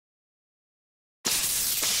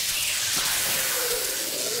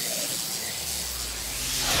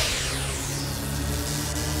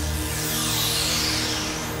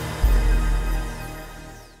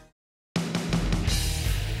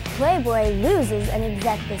Playboy loses an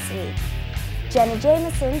exec this week. Jenna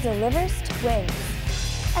Jameson delivers twins.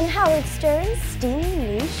 And Howard Stern's steamy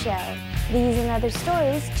new show. These and other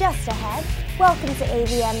stories just ahead. Welcome to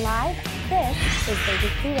AVN Live. This is the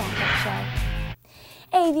weekly wrap-up show.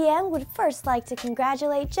 AVN would first like to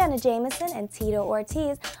congratulate Jenna Jameson and Tito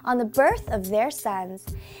Ortiz on the birth of their sons.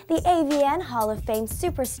 The AVN Hall of Fame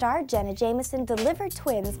superstar Jenna Jameson delivered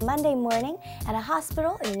twins Monday morning at a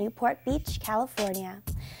hospital in Newport Beach, California.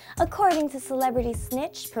 According to celebrity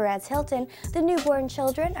snitch Perez Hilton, the newborn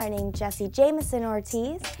children are named Jesse Jameson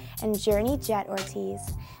Ortiz and Journey Jet Ortiz.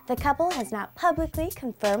 The couple has not publicly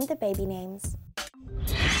confirmed the baby names.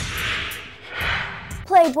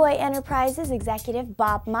 Playboy Enterprises executive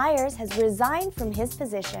Bob Myers has resigned from his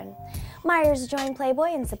position. Myers joined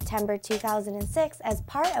Playboy in September 2006 as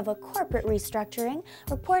part of a corporate restructuring,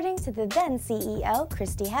 reporting to the then CEO,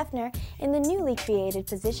 Christy Hefner, in the newly created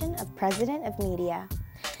position of President of Media.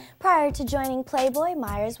 Prior to joining Playboy,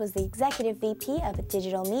 Myers was the executive VP of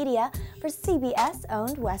digital media for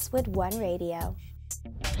CBS-owned Westwood One Radio.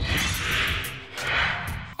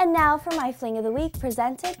 And now for my Fling of the Week,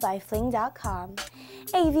 presented by Fling.com.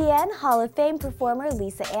 AVN Hall of Fame performer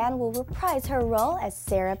Lisa Ann will reprise her role as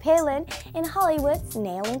Sarah Palin in Hollywood's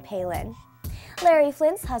Nailin' Palin. Larry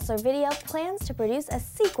Flint's Hustler Video plans to produce a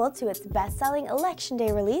sequel to its best-selling Election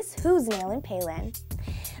Day release, Who's Nailin' Palin?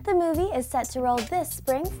 The movie is set to roll this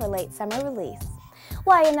spring for late summer release.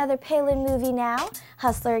 Why another Palin movie now?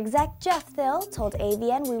 Hustler exec Jeff Thill told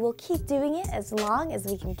AVN we will keep doing it as long as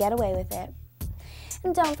we can get away with it.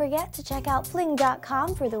 And don't forget to check out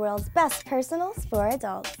Fling.com for the world's best personals for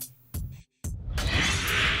adults.